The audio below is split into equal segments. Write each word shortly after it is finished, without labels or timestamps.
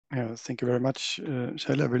Yeah, thank you very much,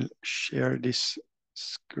 Shell. I will share this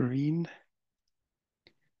screen.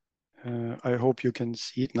 I hope you can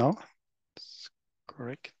see it now. It's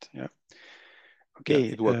correct. Yeah. Okay.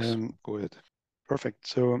 Yeah, it works. Go ahead. Perfect.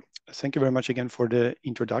 So thank you very much again for the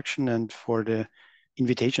introduction and for the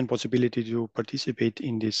invitation possibility to participate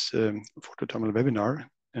in this Photothermal webinar,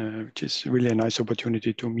 which is really a nice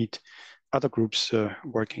opportunity to meet other groups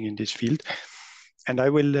working in this field. And I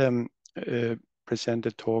will present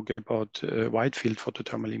a talk about Widefield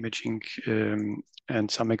photothermal imaging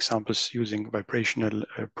and some examples using vibrational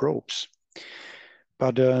probes.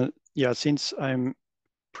 But yeah, since I'm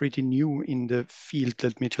pretty new in the field,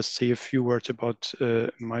 let me just say a few words about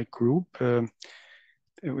my group,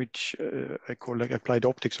 which I call like applied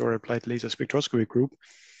optics or applied laser spectroscopy group.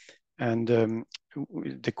 And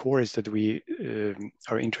the core is that we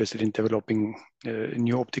are interested in developing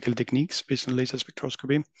new optical techniques based on laser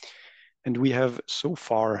spectroscopy. And we have so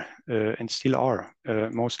far and still are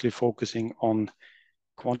mostly focusing on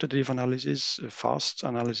quantitative analysis, fast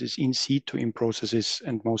analysis in situ in processes,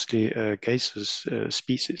 and mostly gaseous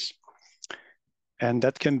species. And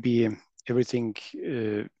that can be everything,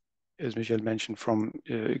 as Michel mentioned, from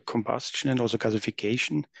combustion and also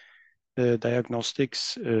gasification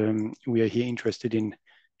diagnostics. We are here interested in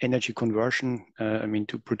energy conversion, I mean,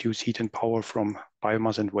 to produce heat and power from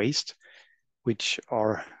biomass and waste, which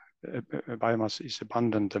are biomass is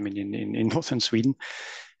abundant, I mean, in northern Sweden,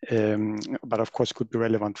 but of course could be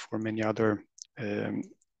relevant for many other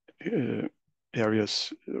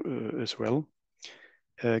areas as well.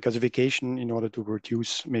 Gasification in order to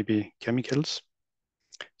produce maybe chemicals.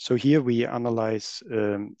 So here we analyze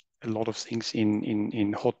a lot of things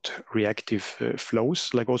in hot reactive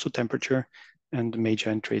flows, like also temperature and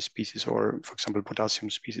major and trace species, or for example,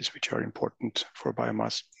 potassium species, which are important for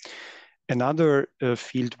biomass. Another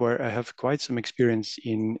field where I have quite some experience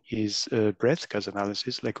in is breath gas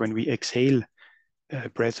analysis. Like when we exhale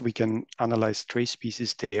breath, we can analyze trace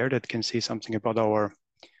species there that can say something about our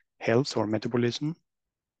health or metabolism.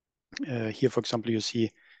 Here, for example, you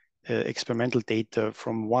see experimental data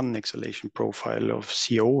from one exhalation profile of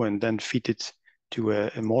CO and then fit it to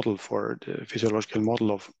a model for the physiological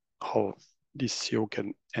model of how this CO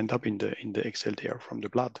can end up in the exhaled air from the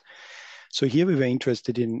blood. So here we were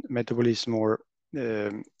interested in metabolism or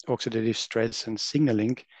oxidative stress and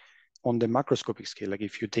signaling on the macroscopic scale. Like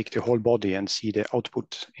if you take the whole body and see the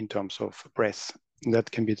output in terms of breath, that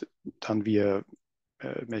can be done via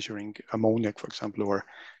measuring ammonia, for example, or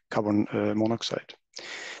carbon monoxide.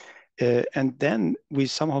 And then we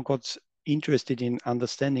somehow got interested in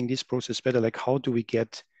understanding this process better, like how do we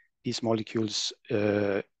get these molecules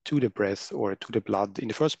to the breath or to the blood in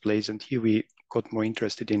the first place? And here we got more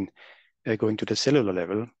interested in going to the cellular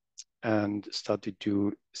level and started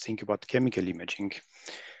to think about chemical imaging.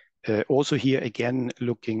 Also here, again,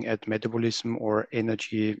 looking at metabolism or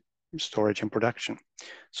energy storage and production.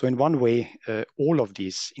 So in one way, all of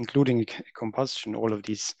these, including combustion, all of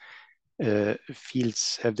these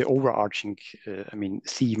fields have the overarching, I mean,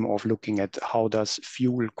 theme of looking at how does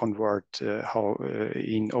fuel convert how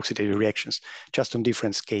in oxidative reactions, just on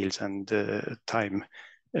different scales and time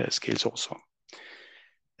scales also.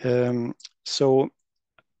 So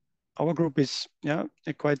our group is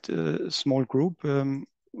a quite small group.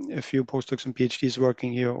 A few postdocs and PhDs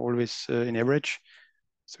working here, always in average,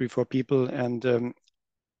 3-4 people. And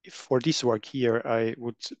for this work here, I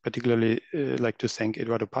would particularly like to thank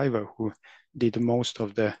Eduardo Paiva, who did most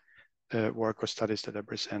of the work or studies that I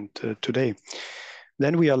present today.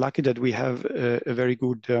 Then we are lucky that we have a very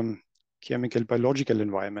good chemical biological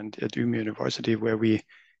environment at Umeå University, where we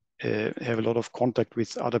have a lot of contact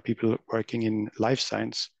with other people working in life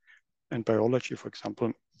science and biology, for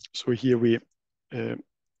example. So here we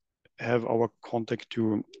have our contact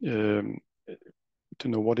to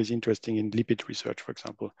know what is interesting in lipid research, for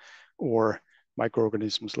example, or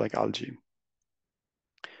microorganisms like algae.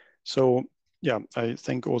 So yeah, I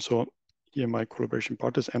thank also here my collaboration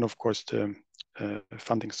partners and of course the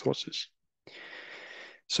funding sources.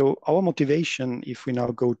 So our motivation, if we now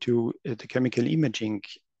go to the chemical imaging,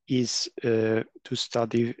 is to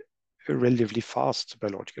study relatively fast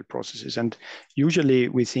biological processes. And usually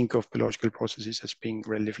we think of biological processes as being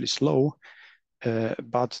relatively slow,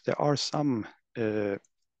 but there are some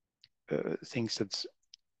things that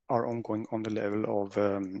are ongoing on the level of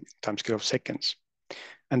timescale of seconds.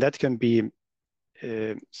 And that can be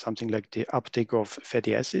something like the uptake of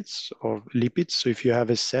fatty acids or lipids. So if you have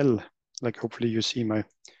a cell, like hopefully you see my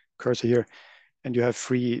cursor here, and you have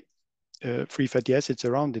free fatty acids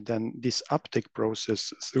around it, then this uptake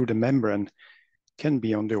process through the membrane can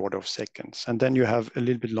be on the order of seconds. And then you have a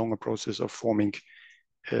little bit longer process of forming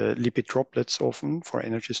lipid droplets often for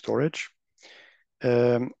energy storage.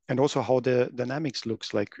 And also how the dynamics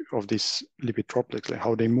looks like of this lipid droplets, like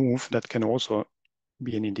how they move, that can also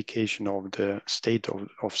be an indication of the state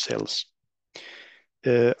of cells.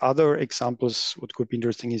 Other examples, what could be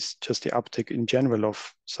interesting is just the uptake in general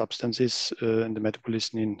of substances and the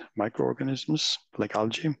metabolism in microorganisms like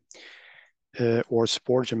algae, or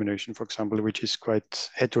spore germination, for example, which is quite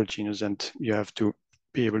heterogeneous, and you have to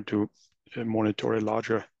be able to monitor a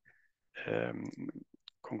larger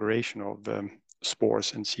congregation of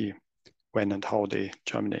spores and see when and how they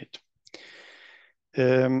germinate.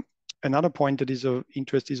 Another point that is of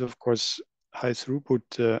interest is, of course, high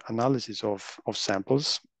throughput analysis of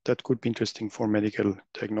samples. That could be interesting for medical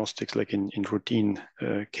diagnostics, like in routine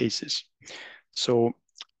cases. So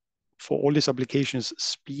for all these applications,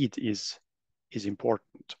 speed is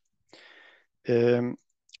important.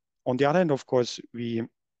 On the other hand, of course, we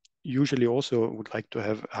usually also would like to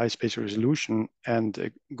have high spatial resolution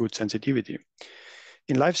and good sensitivity.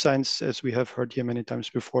 In life science, as we have heard here many times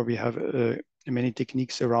before, we have many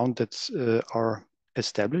techniques around that are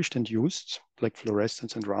established and used, like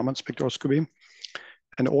fluorescence and Raman spectroscopy.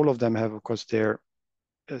 And all of them have, of course, their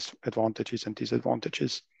advantages and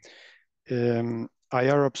disadvantages.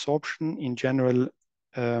 IR absorption in general,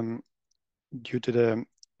 due to the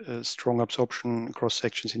strong absorption cross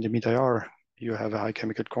sections in the mid-IR, you have a high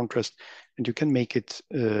chemical contrast, and you can make it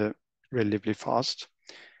relatively fast.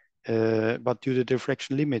 But due to the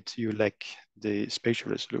diffraction limit, you lack the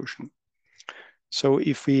spatial resolution. So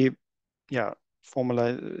if we,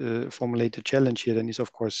 formulate a challenge here, then is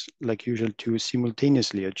of course, like usual, to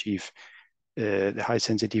simultaneously achieve the high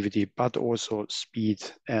sensitivity, but also speed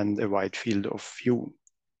and a wide field of view.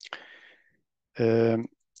 And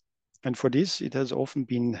for this, it has often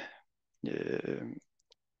been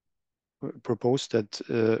proposed that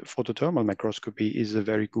photothermal microscopy is a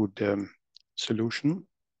very good solution,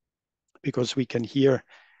 because we can here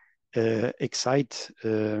excite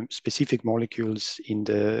specific molecules in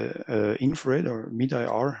the infrared or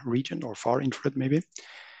mid-IR region, or far infrared maybe,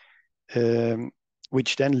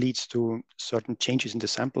 which then leads to certain changes in the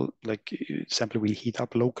sample, like sample will heat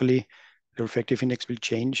up locally, the refractive index will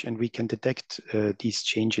change, and we can detect these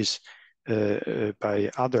changes by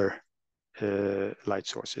other light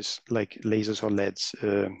sources, like lasers or LEDs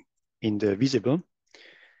in the visible,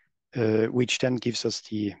 which then gives us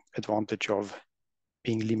the advantage of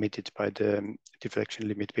being limited by the diffraction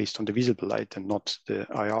limit based on the visible light and not the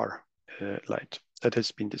IR light. That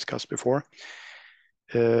has been discussed before.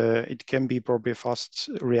 It can be probably a fast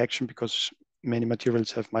reaction because many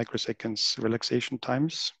materials have microseconds relaxation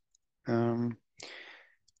times.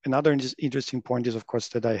 Another interesting point is, of course,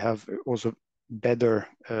 that I have also better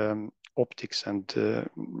optics and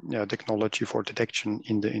technology for detection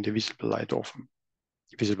in the visible light, often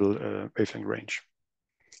visible wavelength range.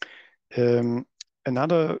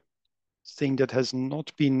 Another thing that has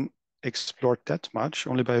not been explored that much,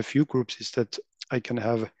 only by a few groups, is that I can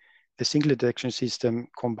have a single detection system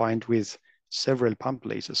combined with several pump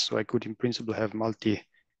lasers. So I could, in principle, have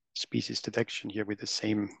multi-species detection here with the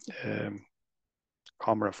same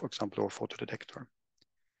camera, for example, or photodetector.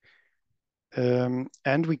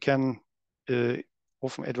 And we can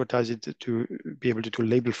often advertise it to be able to do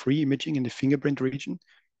label-free imaging in the fingerprint region.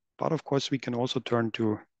 But of course, we can also turn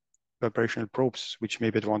to vibrational probes, which may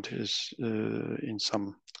be advantageous in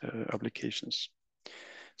some applications.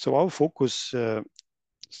 So our focus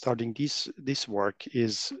starting this work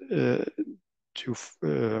is to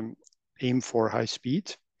aim for high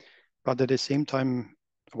speed, but at the same time,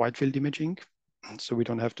 wide field imaging. So we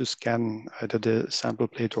don't have to scan either the sample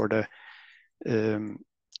plate or the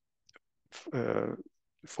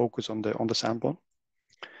focus on the sample.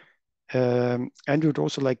 And we'd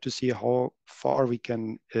also like to see how far we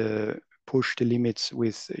can push the limits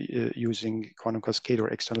with using quantum cascade or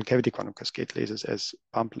external cavity quantum cascade lasers as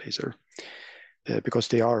pump laser, because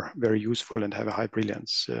they are very useful and have a high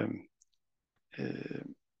brilliance,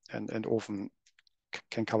 and often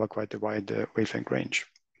can cover quite a wide wavelength range.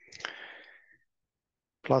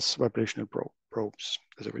 Plus vibrational probes,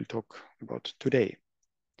 as I will talk about today.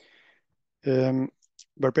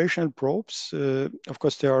 Vibrational probes, of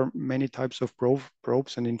course, there are many types of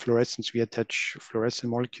probes, and in fluorescence, we attach fluorescent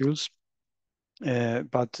molecules.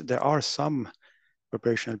 But there are some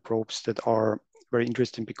vibrational probes that are very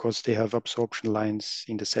interesting because they have absorption lines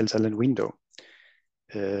in the cell silent window,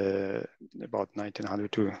 about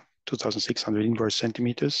 1900 to 2600 inverse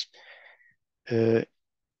centimeters.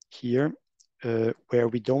 Here, where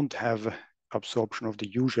we don't have absorption of the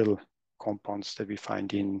usual compounds that we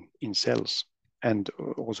find in cells, and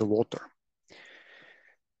also water.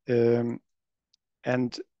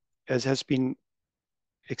 And as has been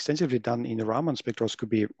extensively done in the Raman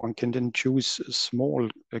spectroscopy, one can then choose small,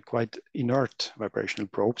 quite inert vibrational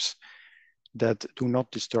probes that do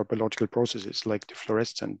not disturb biological processes like the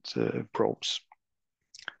fluorescent probes.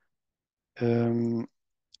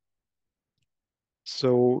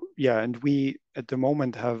 So yeah, and we at the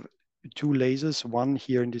moment have two lasers, one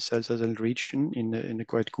here in the cell cycle region in a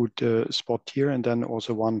quite good spot here, and then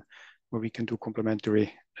also one where we can do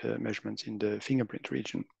complementary measurements in the fingerprint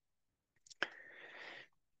region.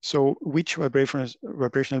 So which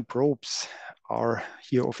vibrational probes are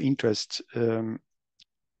here of interest?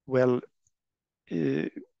 Well, we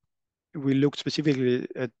looked specifically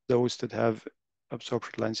at those that have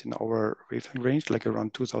absorption lines in our wavelength range, like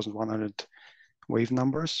around 2100 wave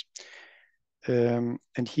numbers.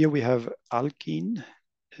 And here we have alkene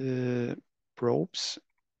probes.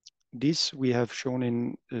 This we have shown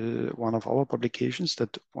in one of our publications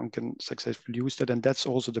that one can successfully use that. And that's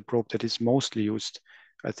also the probe that is mostly used,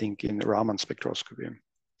 I think, in Raman spectroscopy.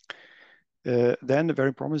 Then a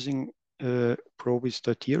very promising probe is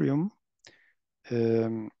deuterium.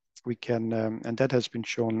 We can, and that has been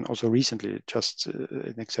shown also recently, just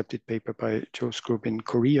an accepted paper by Joe's group in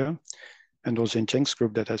Korea, and also in Cheng's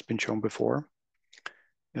group that has been shown before.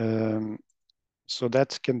 So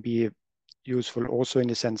that can be useful also in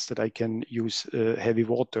the sense that I can use heavy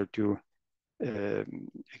water to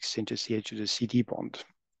exchange the CH to the CD bond.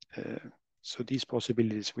 So these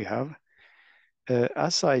possibilities we have.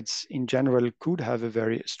 Acids in general could have a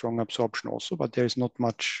very strong absorption also, but there's not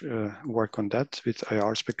much work on that with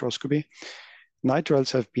IR spectroscopy.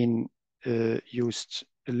 Nitriles have been used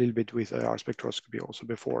a little bit with IR spectroscopy also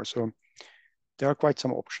before. So there are quite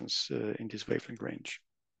some options in this wavelength range.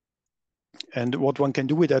 And what one can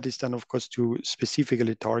do with that is then, of course, to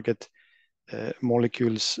specifically target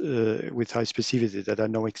molecules with high specificity that I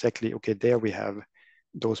know exactly, okay, there we have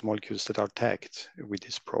those molecules that are tagged with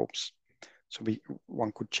these probes. So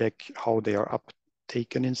one could check how they are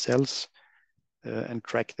uptaken in cells and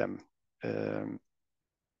track them.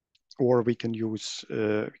 Or we can use,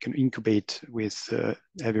 we can incubate with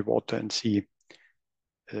heavy water and see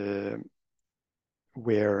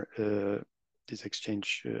where this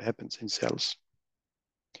exchange happens in cells.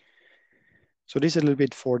 So this is a little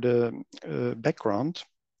bit for the background.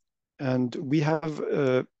 And we have,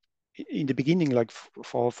 in the beginning, like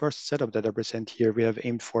for our first setup that I present here, we have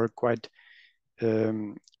aimed for quite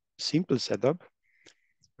simple setup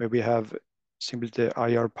where we have simply the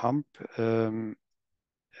IR pump and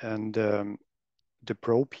the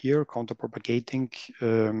probe here counterpropagating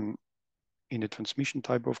in a transmission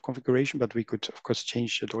type of configuration, but we could of course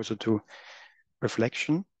change it also to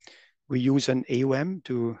reflection. We use an AOM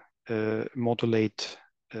to modulate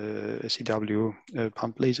a CW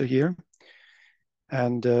pump laser here.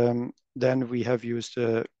 And then we have used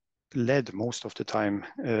LED most of the time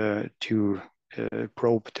to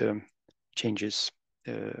probe the changes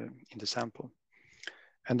in the sample.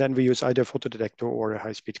 And then we use either a photodetector or a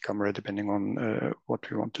high-speed camera, depending on what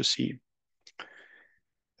we want to see.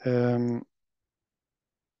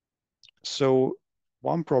 So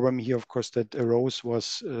one problem here, of course, that arose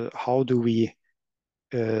was how do we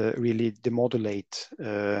really demodulate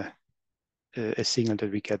a signal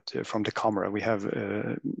that we get from the camera? We have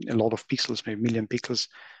a lot of pixels, maybe 1 million pixels.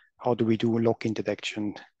 How do we do lock-in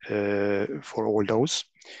detection for all those?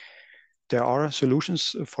 There are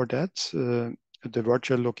solutions for that. The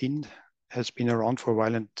virtual lock-in has been around for a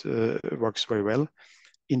while and works very well.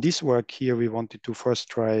 In this work here, we wanted to first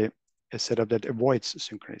try a setup that avoids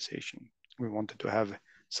synchronization. We wanted to have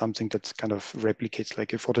something that kind of replicates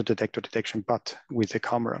like a photodetector detection, but with a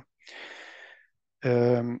camera.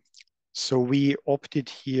 So we opted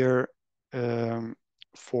here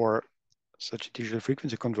for such a digital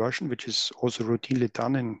frequency conversion, which is also routinely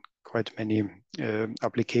done in quite many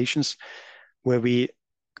applications, where we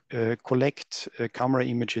collect camera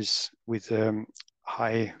images with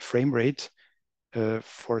high frame rate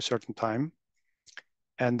for a certain time.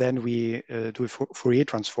 And then we do a Fourier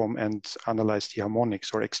transform and analyze the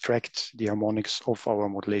harmonics or extract the harmonics of our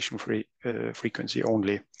modulation frequency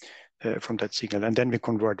only from that signal. And then we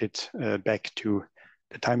convert it back to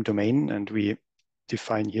the time domain, and we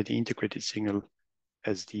define here the integrated signal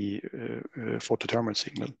as the photothermal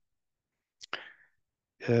signal.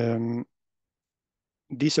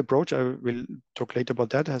 This approach, I will talk later about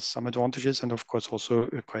that, has some advantages and of course also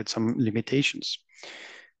quite some limitations.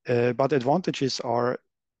 But advantages are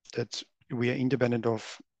that we are independent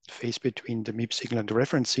of phase between the MIP signal and the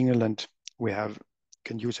reference signal, and we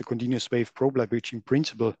can use a continuous wave probe lab, which in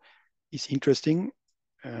principle is interesting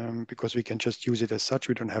because we can just use it as such.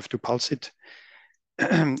 We don't have to pulse it.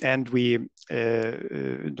 and we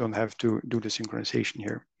don't have to do the synchronization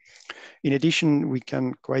here. In addition, we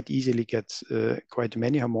can quite easily get quite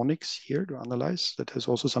many harmonics here to analyze. That has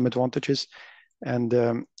also some advantages.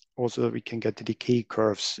 And also we can get the decay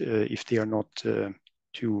curves if they are not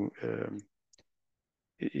too,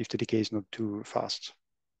 if the decay is not too fast.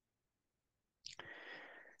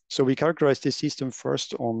 So we characterize this system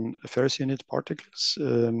first on ferrous unit particles.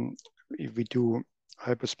 If we do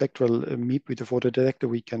hyperspectral MEP with the photodetector,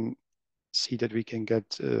 we can see that we can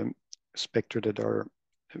get spectra that are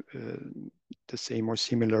the same or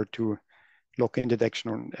similar to lock-in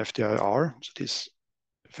detection on FTIR. So this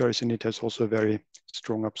ferrous unit has also a very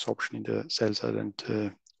strong absorption in the cell side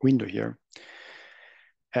and window here.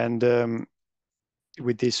 And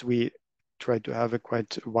with this, we try to have a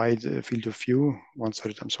quite wide field of view,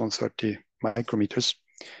 130 times 130 micrometers.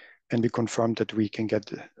 And we confirm that we can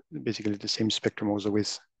get basically the same spectrum also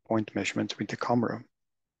with point measurements with the camera.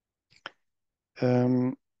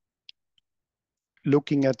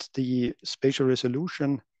 Looking at the spatial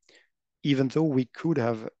resolution, even though we could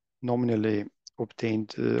have nominally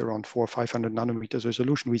obtained around 400 or 500 nanometers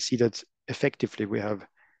resolution, we see that effectively we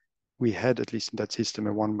had, at least in that system,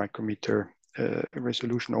 a 1 micrometer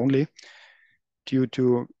resolution only, due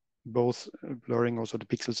to both blurring also the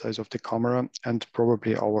pixel size of the camera and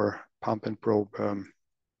probably our pump and probe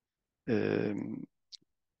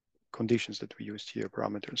conditions that we used here,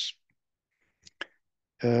 parameters.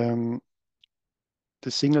 The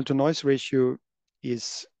signal to noise ratio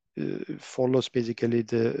is follows basically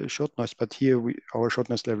the shot noise, but here our shot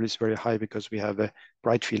noise level is very high because we have a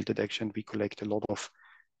bright field detection. We collect a lot of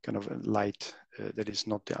kind of light that is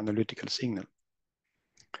not the analytical signal.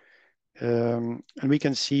 And we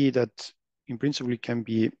can see that in principle it can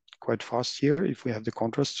be quite fast here if we have the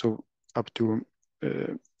contrast, so up to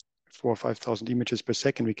 4,000 or 5,000 images per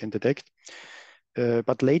second we can detect.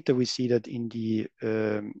 But later we see that in the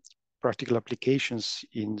practical applications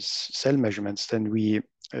in cell measurements, then we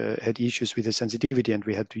had issues with the sensitivity and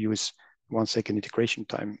we had to use 1 second integration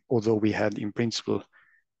time, although we had in principle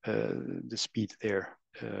the speed there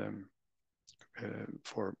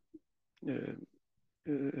for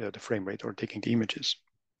the frame rate or taking the images.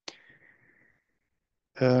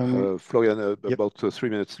 Florian, yep. About 3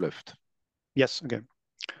 minutes left. Yes, okay.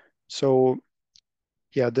 So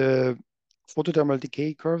yeah, the photothermal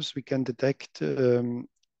decay curves we can detect,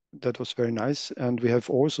 that was very nice. And we have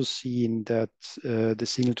also seen that the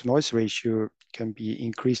signal to noise ratio can be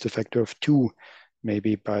increased a factor of 2,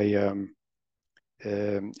 maybe by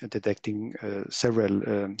detecting several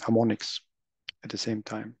harmonics at the same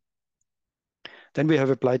time. Then we have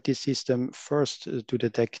applied this system first to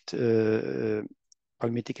detect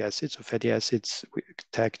palmitic acids or fatty acids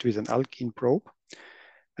tagged with an alkene probe.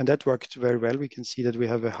 And that worked very well. We can see that we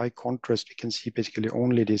have a high contrast. We can see basically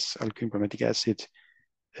only this alkene palmitic acid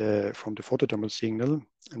from the photothermal signal.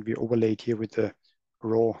 And we overlaid here with the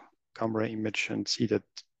raw camera image and see that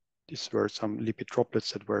these were some lipid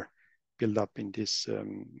droplets that were built up in this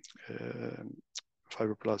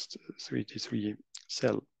fibroblast 3D3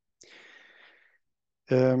 cell.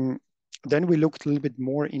 Then we looked a little bit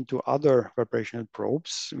more into other vibrational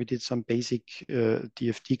probes. We did some basic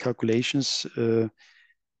DFT calculations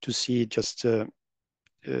to see just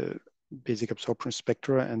basic absorption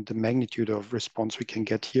spectra and the magnitude of response we can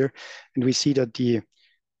get here. And we see that the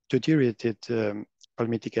deuterated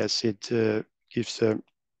palmitic acid gives a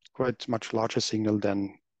quite much larger signal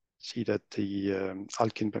than see that the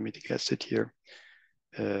alkene palmitic acid here,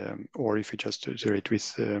 or if we just deuterate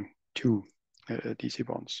with 2 DC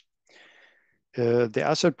bonds. The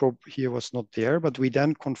acid probe here was not there, but we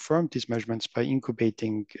then confirmed these measurements by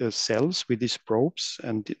incubating cells with these probes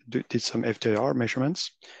and did some FTIR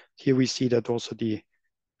measurements. Here we see that also the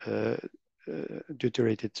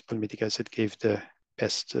deuterated palmitic acid gave the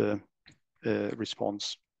best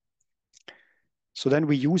response. So then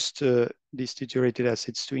we used these deuterated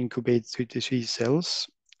acids to incubate 3D3 cells.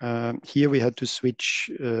 Here we had to switch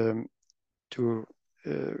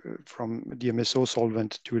from DMSO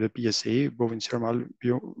solvent to the BSA, bovine serum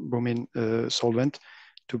albumin solvent,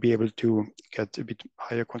 to be able to get a bit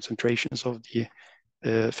higher concentrations of the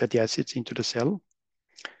fatty acids into the cell.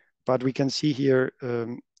 But we can see here,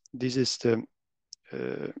 this is the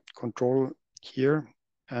control here,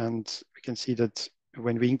 and we can see that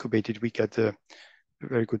when we incubate it, we get a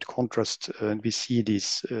very good contrast, and we see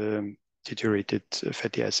these deuterated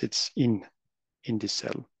fatty acids in this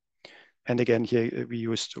cell. And again, here we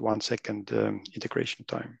used 1 second integration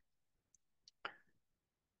time.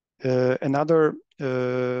 Another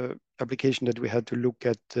application that we had to look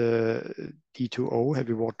at D2O,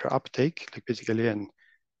 heavy water uptake, like basically an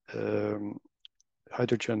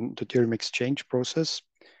hydrogen deuterium exchange process,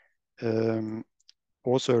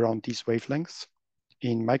 also around these wavelengths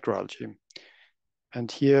in microalgae.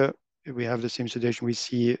 And here we have the same situation. We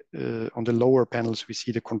see on the lower panels, we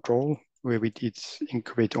see the control where we did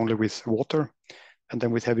incubate only with water. And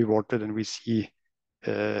then with heavy water, then we see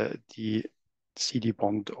the CD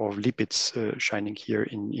bond of lipids shining here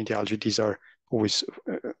in the algae. These are always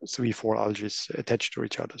 3-4 algae attached to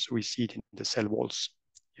each other. So we see it in the cell walls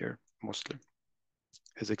here mostly,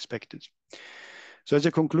 as expected. So as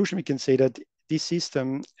a conclusion, we can say that this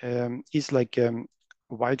system is like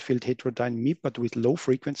Widefield heterodyne MIP, but with low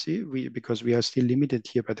frequency, because we are still limited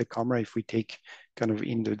here by the camera. If we take kind of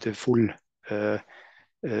in the full,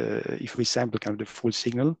 if we sample kind of the full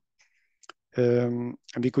signal, and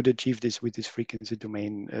we could achieve this with this frequency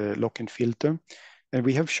domain lock-in filter. And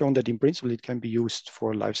we have shown that in principle, it can be used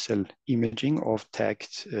for live cell imaging of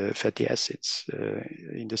tagged fatty acids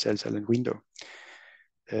in the cell silent window.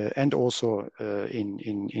 And also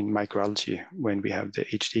in microalgae when we have the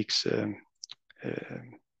HDX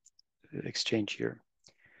exchange here.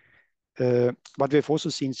 But we've also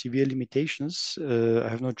seen severe limitations. I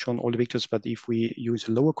have not shown all the pictures, but if we use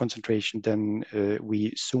a lower concentration, then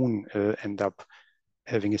we soon end up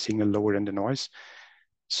having a signal lower than the noise.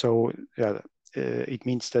 So it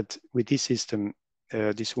means that with this system,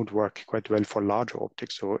 this would work quite well for larger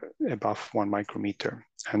optics, so above 1 micrometer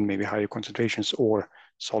and maybe higher concentrations or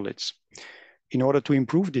solids. In order to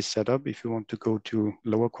improve this setup, if you want to go to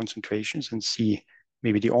lower concentrations and see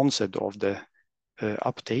maybe the onset of the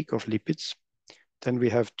uptake of lipids, then we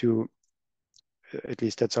have to, at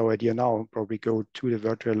least that's our idea now, probably go to the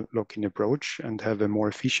virtual lock-in approach and have a more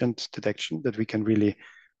efficient detection that we can really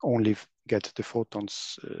only get the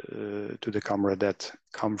photons to the camera that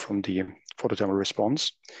come from the photothermal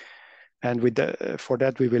response. And with for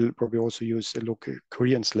that, we will probably also use a local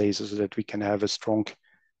Korean's laser so that we can have a strong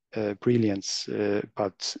brilliance,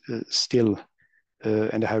 but still,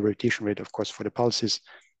 and a high radiation rate, of course, for the pulses,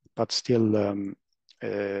 but still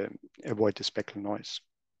avoid the speckle noise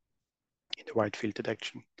in the wide field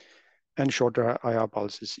detection, and shorter IR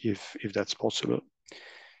pulses if that's possible.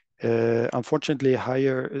 Unfortunately,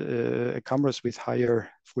 higher cameras with higher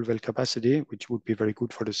full well capacity, which would be very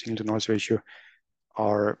good for the signal to noise ratio,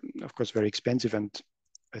 are of course very expensive, and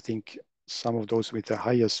I think some of those with the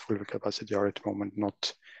highest full well capacity are at the moment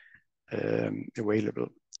not available,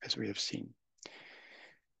 as we have seen.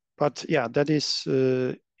 But yeah, that is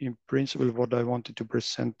in principle what I wanted to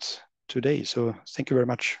present today. So thank you very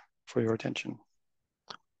much for your attention.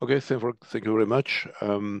 Okay, thank you very much.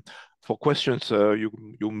 For questions,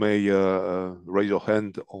 you may raise your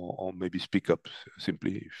hand or maybe speak up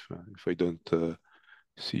simply if I don't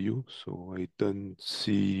see you. So I don't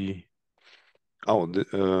see. Oh,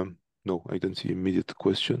 no, I don't see immediate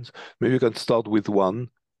questions. Maybe you can start with one.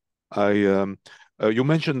 You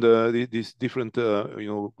mentioned these different,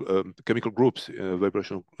 chemical groups,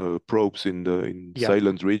 vibrational probes in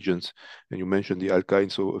silent regions, and you mentioned the alkyne.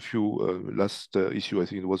 So a few last issue, I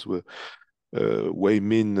think it was Wei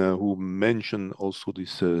Min who mentioned also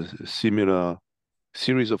this similar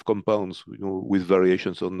series of compounds, with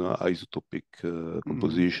variations on isotopic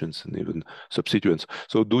compositions and even substituents.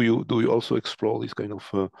 So do you also explore this kind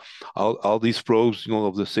of are these probes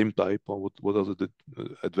of the same type, or what are the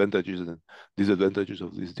advantages and disadvantages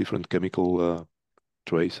of these different chemical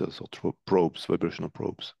tracers or probes, vibrational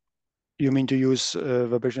probes? You mean to use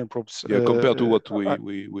vibrational probes? Yeah, compared to what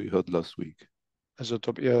we heard last week.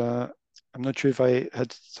 Isotope. Yeah, I'm not sure if I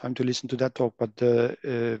had time to listen to that talk, but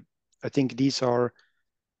I think these are.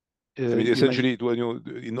 I mean, essentially,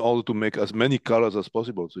 in order to make as many colors as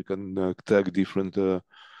possible, so you can tag different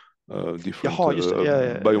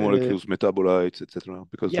biomolecules, metabolites, etc.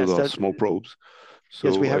 Because those are small probes. So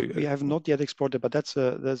yes, we have not yet explored it, but that's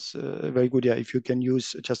very good. Yeah, if you can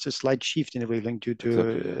use just a slight shift in the wavelength due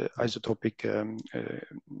to isotopic,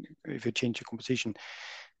 if you change the composition.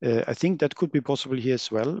 I think that could be possible here as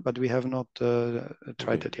well, but we have not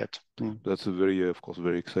tried it yet. That's a very, of course,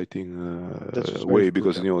 very exciting way,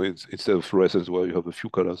 because it's, instead of fluorescence where you have a few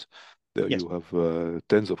colors, there you have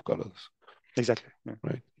tens of colors. Exactly. Yeah.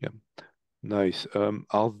 Right. Yeah. Nice.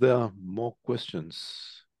 Are there more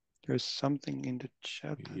questions? There's something in the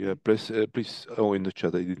chat. Yeah. Please. Oh, in the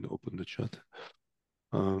chat. I didn't open the chat.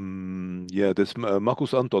 Yeah. There's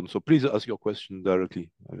Marcus Anton. So please ask your question directly.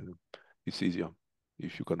 It's easier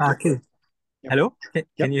if you can. Okay. Yep. Hello.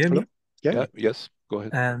 Can you hear me? Yeah. Yes. Go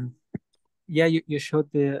ahead. Yeah. You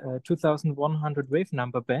showed the 2100 wave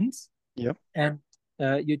number bands. Yeah. And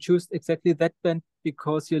you choose exactly that band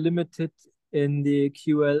because you're limited in the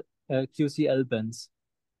QCL bands.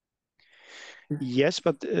 Yes,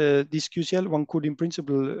 but this QCL one could, in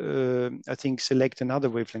principle, I think, select another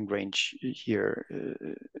wavelength range here.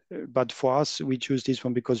 But for us, we choose this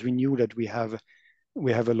one because we knew that we have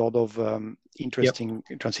a lot of interesting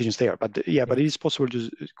transitions there. But yeah, but it is possible to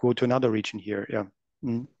go to another region here. Yeah.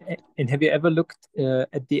 Mm. And have you ever looked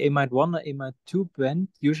at the A-1 or A-2 band?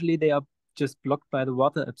 Usually they are just blocked by the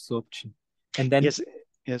water absorption. And then yes,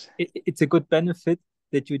 it's a good benefit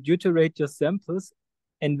that you deuterate your samples,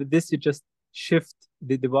 and with this you just shift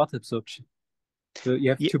the water absorption. So you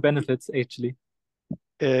have two benefits actually.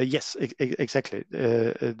 Yes, exactly.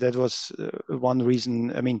 That was one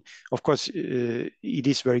reason. I mean, of course, it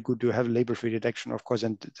is very good to have labor-free detection, of course,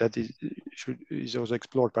 and that is also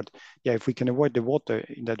explored. But yeah, if we can avoid the water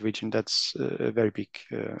in that region, that's a very big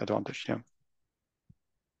advantage. Yeah.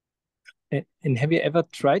 And have you ever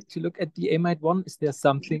tried to look at the A-1? Is there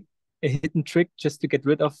something, a hidden trick just to get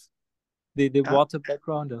rid of the water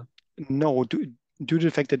background? Or? No, due to the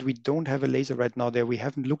fact that we don't have a laser right now there, we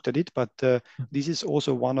haven't looked at it, but this is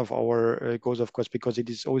also one of our goals, of course, because it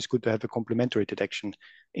is always good to have a complementary detection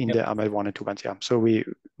in the AML1 and 2 bands. Yeah, so we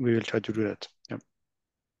will try to do that.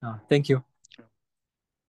 Yeah. Thank you.